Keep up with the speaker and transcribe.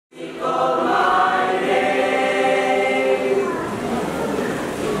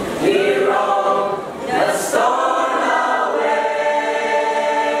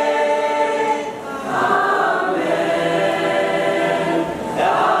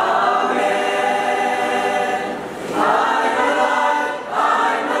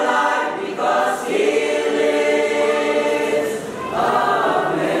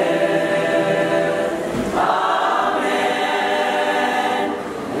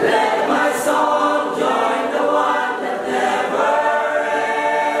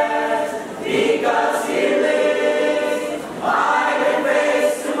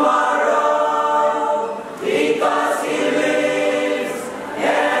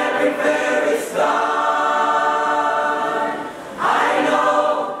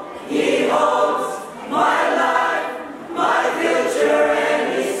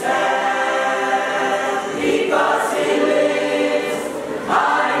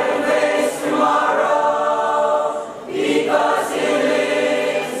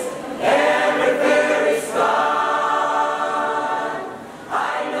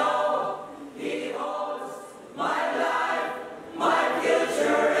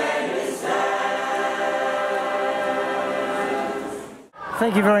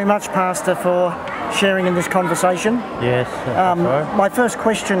thank you very much, Pastor, for sharing in this conversation. Yes. My first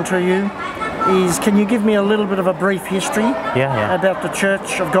question to you is, can you give me a little bit of a brief history about the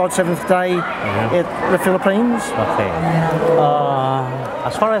Church of God Seventh Day at the Philippines? Okay.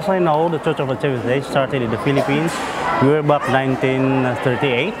 As far as I know, the Church of God Seventh Day started in the Philippines. We were back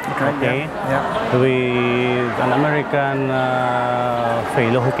 1938. Okay. With an American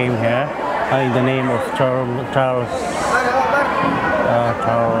fellow who came here in the name of Charles.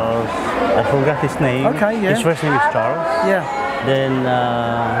 I forgot his name. Okay. Yeah. His first name is Charles. Yeah. Then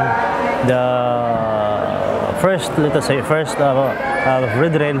the first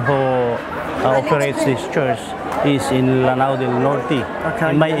brethren who operates this church is in Lanao del Norte,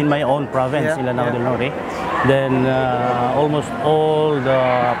 in my own province, in Lanao del Norte. Then almost all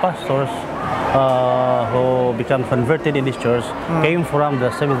the pastors who become converted in this church came from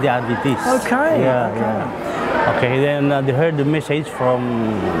the Seventh-day Adventists. Okay. Okay, then they heard the message from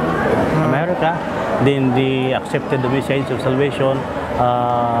America. Then they accepted the message of salvation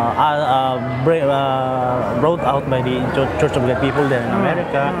brought out by the Church of God people there in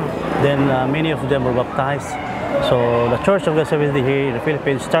America. Then many of them were baptized. So the Church of God Seventh Day here in the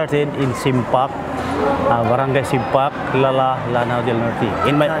Philippines started in Simpak, Barangay Simpak, Lanao del Norte,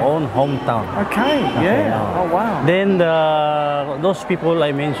 in my own hometown. Okay. Oh wow. Then those people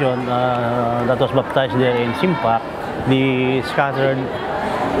I mentioned that was baptized there in Simpak, they scattered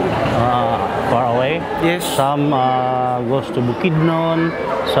far away. Yes. Some goes to Bukidnon,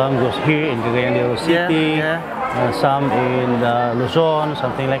 some goes here in Cagayan de Oro City, some in Luzon,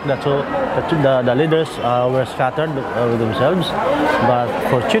 something like that. So the leaders were scattered with themselves, but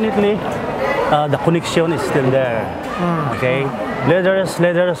fortunately the connection is still there. Okay, leaders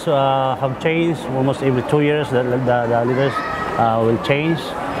have changed almost every 2 years. The leaders will change,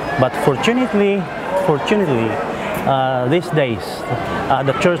 but fortunately, these days,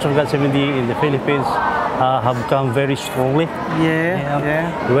 the Church of God Seventh Day in the Philippines have come very strongly.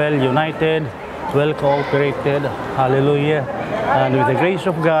 Well united, well cooperated. Hallelujah! And with the grace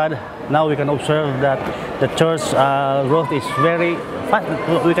of God, now we can observe that the church growth is very fast.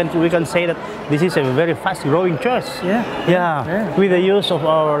 We can say that this is a very fast-growing church. With the use of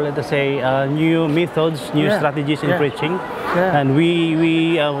our, let us say, new methods, new strategies in preaching, and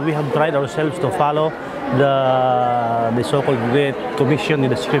we have tried ourselves to follow the so-called Great Commission in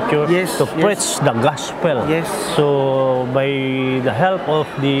the Scripture to preach the gospel. So by the help of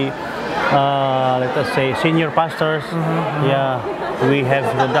the let us say senior pastors, we have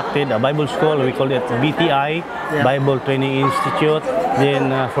conducted a Bible school. We call it BTI, Bible Training Institute.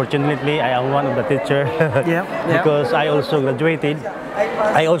 Then fortunately, I am one of the teachers because I also graduated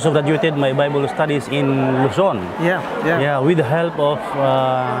my Bible studies in Luzon. With the help of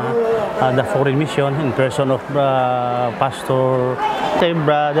the foreign mission in person of Pastor,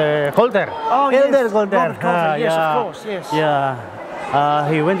 Brother Coulter. Elder Coulter. Yes, of course.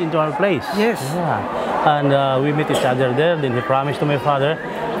 He went into our place. And we met each other there. Then he promised to my father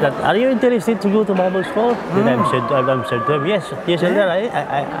that, "Are you interested to go to Bible school?" Then I said to him, "Yes, Elder,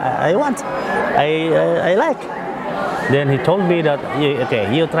 I want. I like." Then he told me that,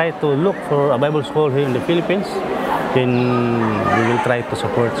 you try to look for a Bible school here in the Philippines, then we will try to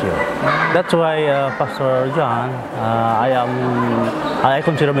support you. That's why, Pastor John, I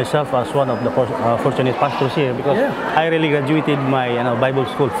consider myself as one of the fortunate pastors here because I really graduated my Bible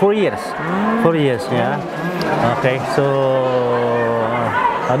school 4 years. 4 years, Okay, so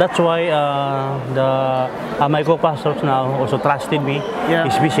that's why my co-pastors now also trusted me,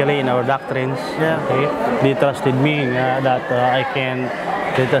 especially in our doctrines. Okay, they trusted me that I can,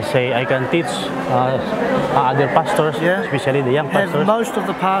 let us say, I can teach other pastors, especially the young pastors. Have most of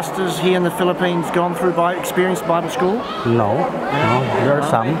the pastors here in the Philippines gone through experienced Bible school? No, there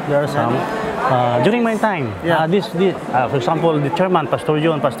are some. During my time, for example, the chairman, Pastor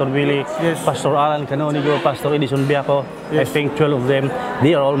John, Pastor Billy, Pastor Alan Canonigo, Pastor Edison Biaco, I think 12 of them,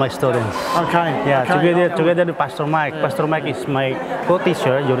 they are all my students. Together with Pastor Mike. Pastor Mike is my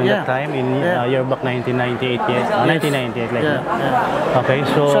co-teacher during that time in year back 1998, 1998 like that. Okay,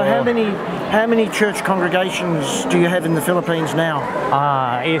 so how many church congregations do you have in the Philippines now?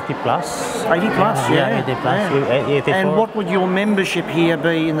 80 plus. 80 plus, 80 plus. 84. And what would your membership here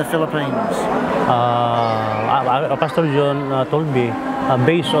be in the Philippines? Pastor John told me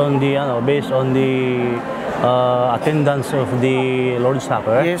based on the attendance of the Lord's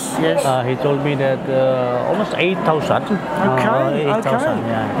Supper. He told me that almost 8,000. 8,000.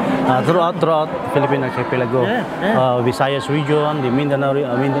 Throughout Philippine archipelago, Visayas region, the Mindanao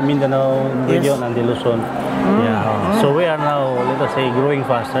region, and the Luzon Yeah. So we are now, let us say, growing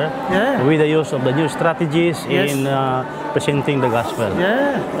faster with the use of the new strategies in presenting the gospel.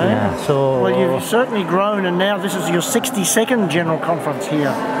 So well, you've certainly grown, and now this is your 62nd General Conference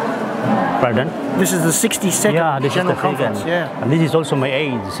here. Pardon? This is the 62nd General Conference. And this is also my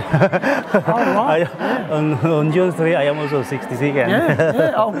age. On June 3, I am also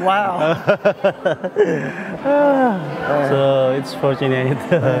 62nd. Oh, wow. So it's fortunate.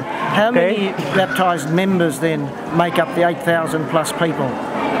 How many baptized members then make up the 8,000 plus people?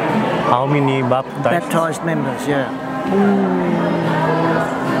 How many baptized? Baptized members,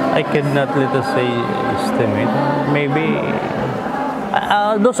 I cannot, let us say, estimate. Maybe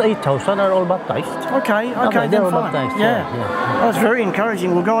those 8,000 are all baptized. Okay, they're all baptized. That's very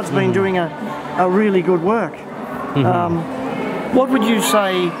encouraging. Well, God's been doing a really good work. What would you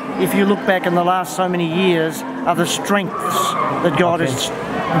say, if you look back in the last so many years, are the strengths that God has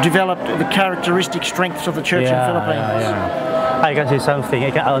developed, the characteristic strengths of the church in the Philippines? I can say something.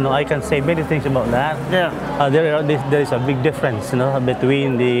 I can say many things about that. There is a big difference,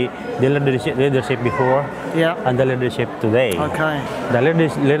 between the leadership before and the leadership today. The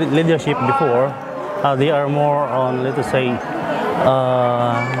leadership before, they are more on, let us say,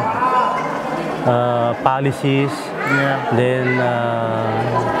 policies. Then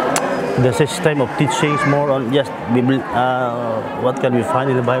the system of teachings more on just what can we find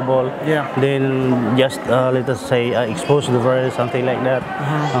in the Bible. Then just let us say expose the verse, something like that.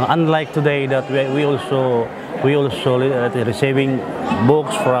 Unlike today, that we also receiving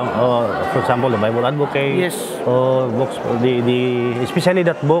books from, for example, the Bible Advocate. Or books, especially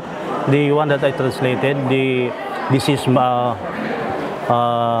that book, the one that I translated.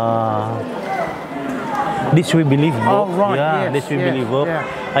 This We Believe book. This We Believe book.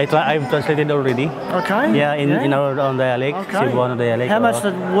 I've translated already. In our own dialect, Cebuano dialect.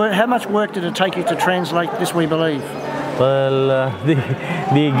 How much work did it take you to translate This We Believe? Well,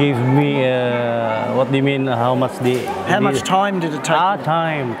 they gave me what do you mean? How much time did it take?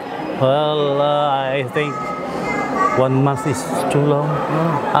 Time. Well, I think 1 month is too long.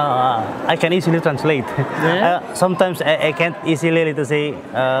 I can easily translate. Sometimes I can't easily, let us say,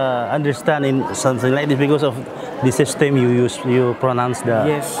 understand in something like this because of the system you use. You pronounce the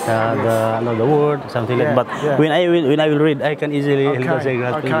word, something like. But when I will read, I can easily, let us say,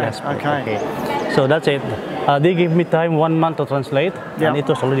 So that's it. They gave me time 1 month to translate, and it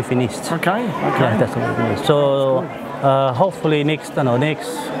was already finished. That's already finished. So hopefully next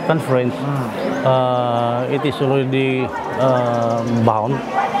conference, it is already bound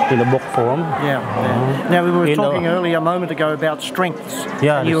in a book form. Now we were talking earlier a moment ago about strengths.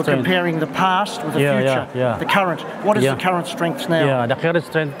 You were comparing the past with the future, the current. What is the current strengths now? The current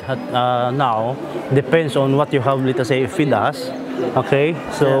strength now depends on what you have, let us say, feed us.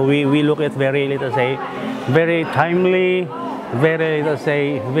 So we look at very, let us say, very timely, very, let us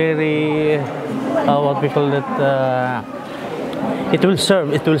say, very what we call it. It will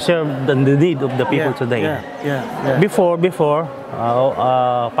serve the need of the people today. Before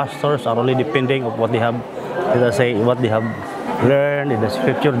pastors are only depending on what they have, let us say, what they have learned in the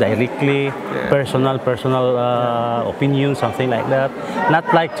scripture directly, personal opinion, something like that.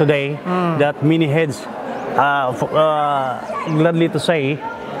 Not like today that many heads gladly to say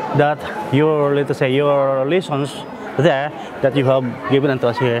that your lessons there that you have given unto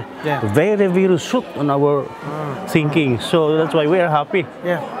us here very, very suit on our thinking. So that's why we are happy.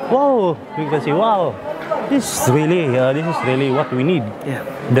 Wow, we can say, wow, this is really what we need.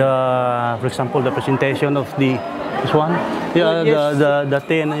 For example, the presentation of this one, the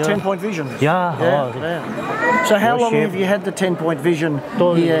 10-point vision. So how long have you had the 10-point vision?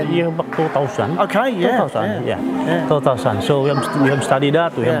 Year back 2000. 2000. So we have studied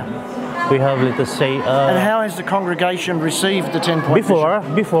that. We have, let us say. And how has the congregation received the 10-point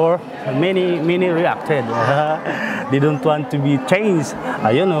vision? Before, many reacted. They don't want to be changed.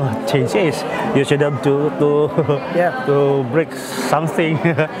 Changes. You should have to break something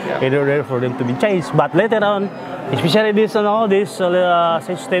in order for them to be changed. But later on, especially these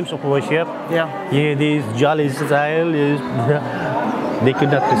systems of worship, this jolly style, they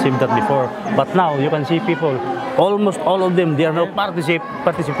could not receive that before. But now you can see people. Almost all of them, they are now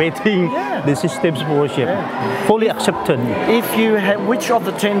participating the systems of worship, fully accepted. If you have, which of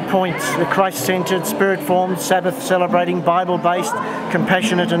the 10 points, the Christ-centered, Spirit-formed, Sabbath-celebrating, Bible-based,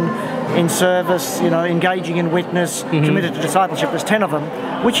 compassionate and in service, engaging in witness, committed to discipleship, there's 10 of them,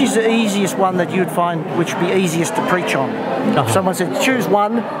 which is the easiest one that you'd find which would be easiest to preach on? If someone said, choose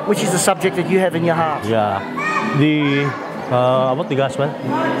one, which is the subject that you have in your heart? About the gospel,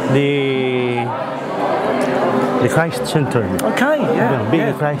 the Christ-centered. Okay, yeah.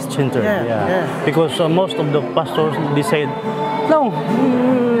 Being Christ-centered, yeah. Because most of the pastors, they said, no,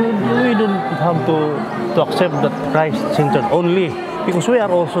 we don't have to accept that Christ-centered only, because we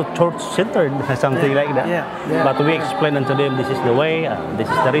are also church-centered, something like that. But we explain unto them, this is the way, this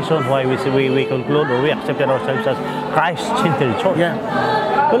is the reason why we conclude or we accepted ourselves as Christ-centered church.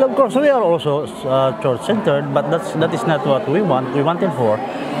 Well, of course, we are also church-centered, but that is not what we want. We want it for,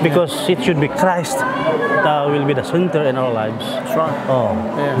 because it should be Christ that will be the center in our lives. That's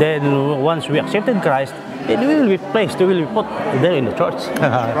right. Then once we accepted Christ, it will be placed, it will be put there in the church.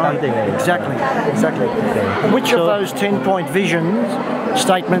 Something like Exactly. Okay. Which of those 10-point vision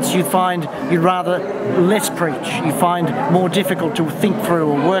statements you find you'd rather less preach, you find more difficult to think through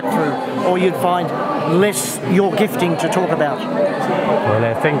or work through, or you'd find less your gifting to talk about? Well,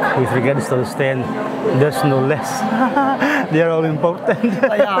 I think with regards to the 10, there's no less. They are all important.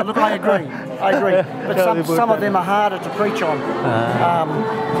 They are. Look, I agree. But some of them are harder to preach on.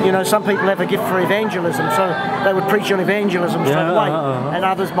 You know, some people have a gift for evangelism, so they would preach on evangelism straight away. And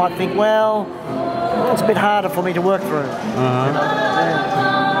others might think, well, it's a bit harder for me to work through.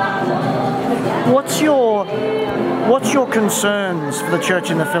 What's your concerns for the church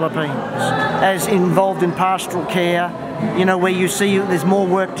in the Philippines as involved in pastoral care, you know, where you see there's more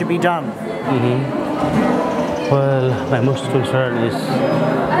work to be done? Well, my most concern is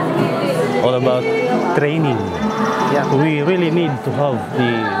all about training. We really need to have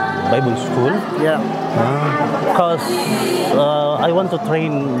the Bible school. Because I want to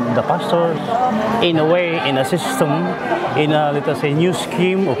train the pastors in a way, in a system, in a, let us say, new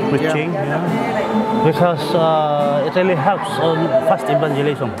scheme of preaching. Because it really helps on fast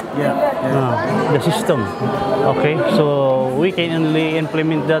evangelism. The system. Okay, so we can only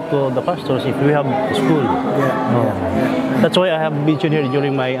implement that to the pastors if we have school. That's why I have mentioned here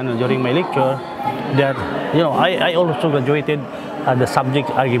during my lecture that, you know, I also graduated the subject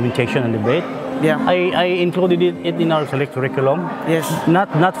argumentation and debate. I included it in our select curriculum.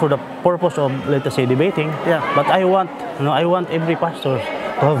 Not for the purpose of, let us say, debating. But I want every pastor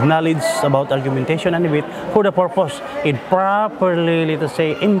to have knowledge about argumentation and debate for the purpose in properly, let us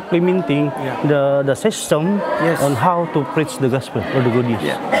say, implementing the system on how to preach the gospel or the good news.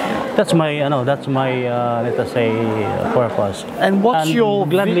 That's my, let us say, purpose. And what's your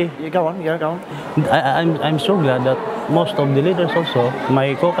gladly? Go on. I'm so glad that most of the leaders also,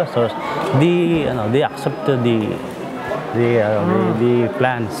 my co-pastors, they accepted the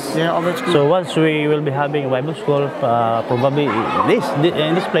plans. That's good. So once we will be having a Bible school, probably in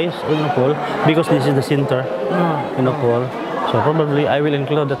this place in Nepal, because this is the center in Nepal. So probably I will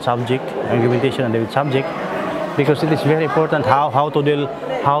include that subject, argumentation and debate subject, because it is very important how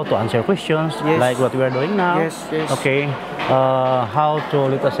to answer questions like what we are doing now. Okay, how to,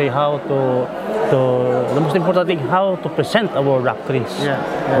 let us say, the most important thing, how to present our doctrines.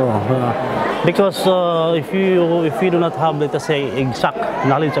 Because if you do not have, let us say, exact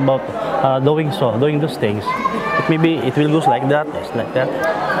knowledge about doing those things, it will go like that,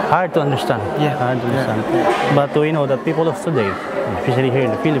 hard to understand. But we know that people of today, especially here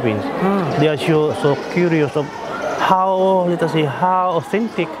in the Philippines, they are so curious of how, let us say, how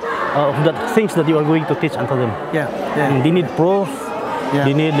authentic of the things that you are going to teach unto them. And they need proof.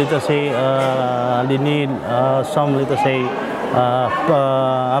 They need, let us say, some, let us say,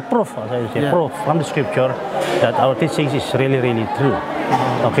 proof from the scripture that our teachings is really true.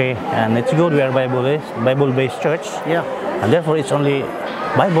 Okay, and it's good we are Bible-based church. And therefore it's only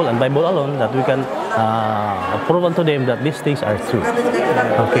Bible and Bible alone that we can prove unto them that these things are true.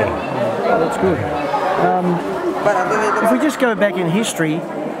 Okay, that's good. If we just go back in history,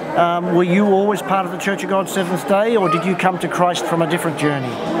 were you always part of the Church of God Seventh Day, or did you come to Christ from a different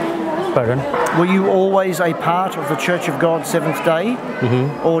journey? Pardon? Were you always a part of the Church of God Seventh Day,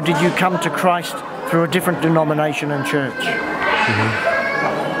 or did you come to Christ through a different denomination and church?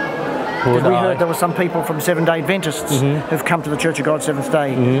 Because we heard there were some people from Seventh-day Adventists who've come to the Church of God Seventh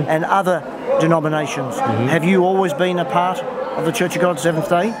Day and other denominations. Have you always been a part of the Church of God Seventh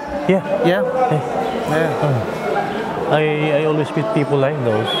Day? I always meet people like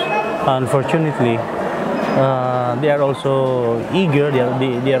those. Unfortunately, they are also eager.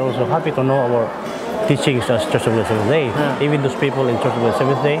 They are also happy to know our teachings as Church of the Seventh Day. Even those people in Church of the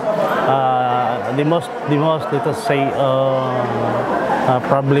Seventh Day, the most let us say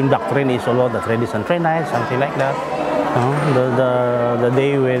problem doctrine is about the tradition Trinity, something like that. The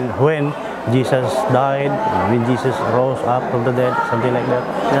day when Jesus died, when Jesus rose up from the dead, something like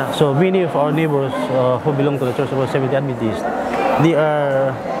that. So many of our neighbors who belong to the Church of the Seventh-day Adventists, they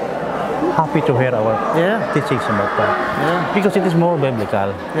are happy to hear our teachings about that. Because it is more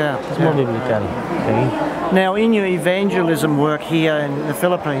biblical. It's more biblical. Okay. Now, in your evangelism work here in the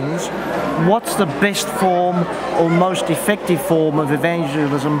Philippines, what's the best form or most effective form of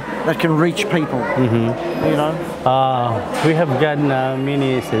evangelism that can reach people? You know, we have got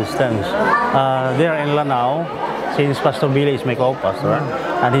many systems. There in Lanao, since Pastor Billy is my co-pastor,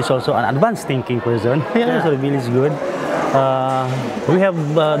 and he's also an advanced thinking person. So Billy is good. We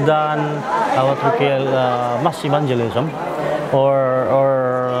have done what we call mass evangelism or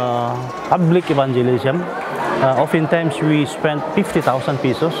public evangelism. Oftentimes we spend 50,000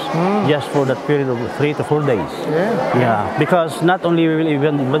 pesos just for that period of 3 to 4 days. Because not only we will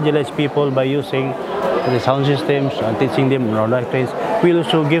evangelize people by using the sound systems and teaching them our doctrines, we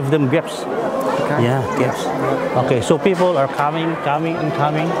also give them gifts. Gifts. Okay, so people are coming.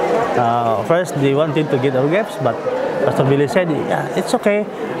 First, they wanted to get our gifts, but Pastor Billy said, it's okay.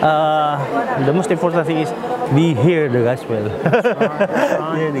 The most important thing is we hear the gospel.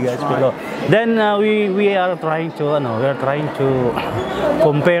 Hear the gospel. Then we are trying to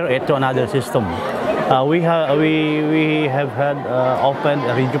compare it to another system. We have had opened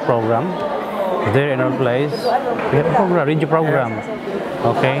a radio program there in our place. We have a radio program.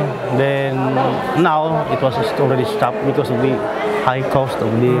 Okay. Then now it was already stopped because of the high cost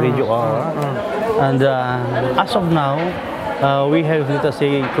of the radio hour. And as of now, we have, let us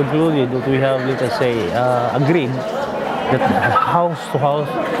say, concluded that we have, let us say, agreed that house to house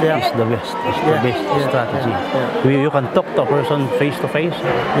is the best strategy. You can talk to a person face to face.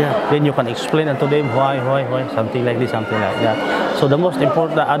 Then you can explain to them why, something like this, something like that. So the most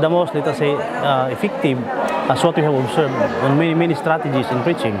important, the most, let us say, effective, as what we have observed on many strategies in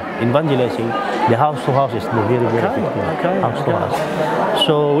preaching, evangelizing, the house to house is the very effective. House to house.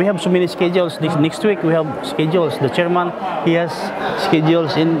 So we have so many schedules. Next week we have schedules. The chairman, he has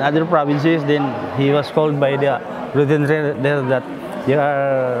schedules in other provinces. Then he was called by the brethren there that there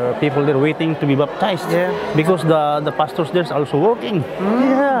are people there waiting to be baptized because the pastors there are also working.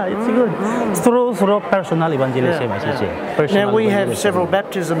 It's good. Through personal evangelism, I should say. Now we have several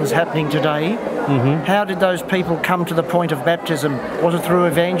baptisms happening today. How did those people come to the point of baptism? Was it through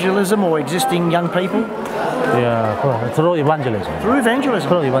evangelism or existing young people? Through evangelism. Through evangelism.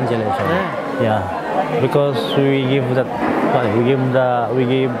 Through evangelism. Because we give that, we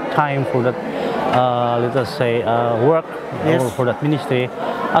give time for that. Let us say work for that ministry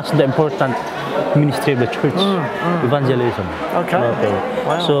as the important ministry of the church, evangelism.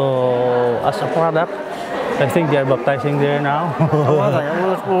 Wow. So as a product, I think they are baptizing there now. Are they?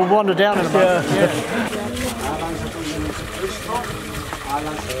 We'll wander down in a moment.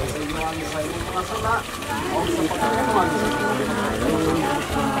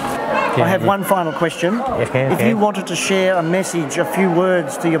 I have one final question. If you wanted to share a message, a few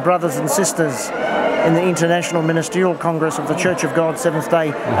words to your brothers and sisters in the International Ministerial Congress of the Church of God Seventh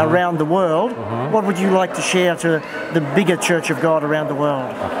Day around the world, what would you like to share to the bigger Church of God around the world?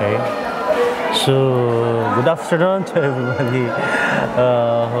 So, good afternoon to everybody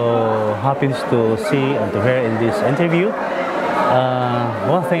who happens to see and to hear in this interview.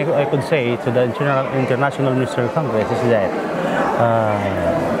 One thing I could say to the International Ministerial Congress is that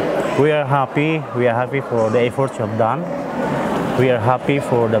we are happy for the efforts you have done. We are happy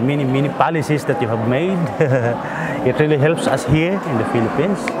for the many policies that you have made. It really helps us here in the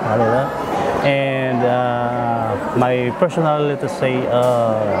Philippines. And my personal, let us say,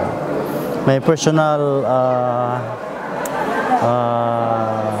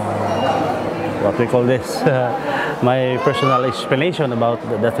 what we call this, my personal explanation about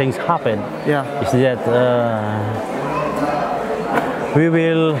the things happen is that we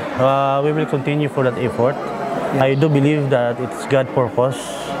will continue for that effort. I do believe that it's God's purpose.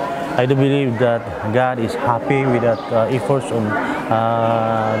 I do believe that God is happy with that efforts on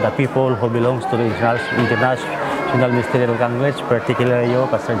the people who belongs to the International Ministerial Congress, particularly you,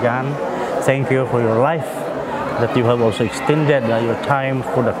 Pastor John. Thank you for your life, that you have also extended your time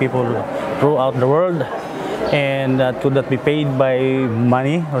for the people throughout the world, and could that be paid by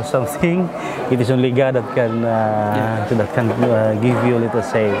money or something? It is only God that can give you, let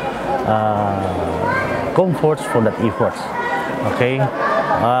us say, comforts for that efforts. Okay.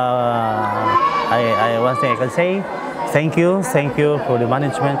 One thing I can say, thank you for the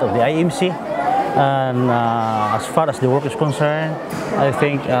management of the IMC. And as far as the work is concerned, I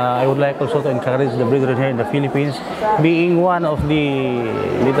think I would like also to encourage the brethren here in the Philippines, being one of the,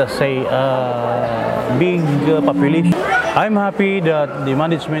 let us say, big population. I'm happy that the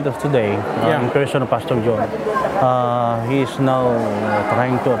management of today, in person of Pastor John, he is now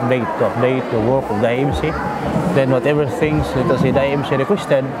trying to update the work of the IMC. Then whatever things, let us say, the IMC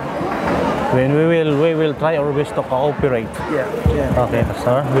requested, When we will try our best to cooperate. Yeah. Okay,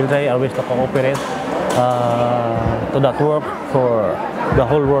 Pastor. We'll try our best to cooperate to that work for the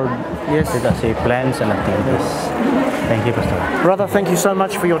whole world. Yes. Let us say plans and activities. Thank you, Pastor. Brother, thank you so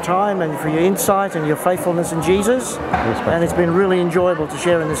much for your time and for your insight and your faithfulness in Jesus. Yes, and it's been really enjoyable to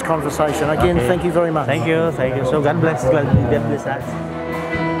share in this conversation. Again, thank you very much. Thank you. So God bless. God bless us.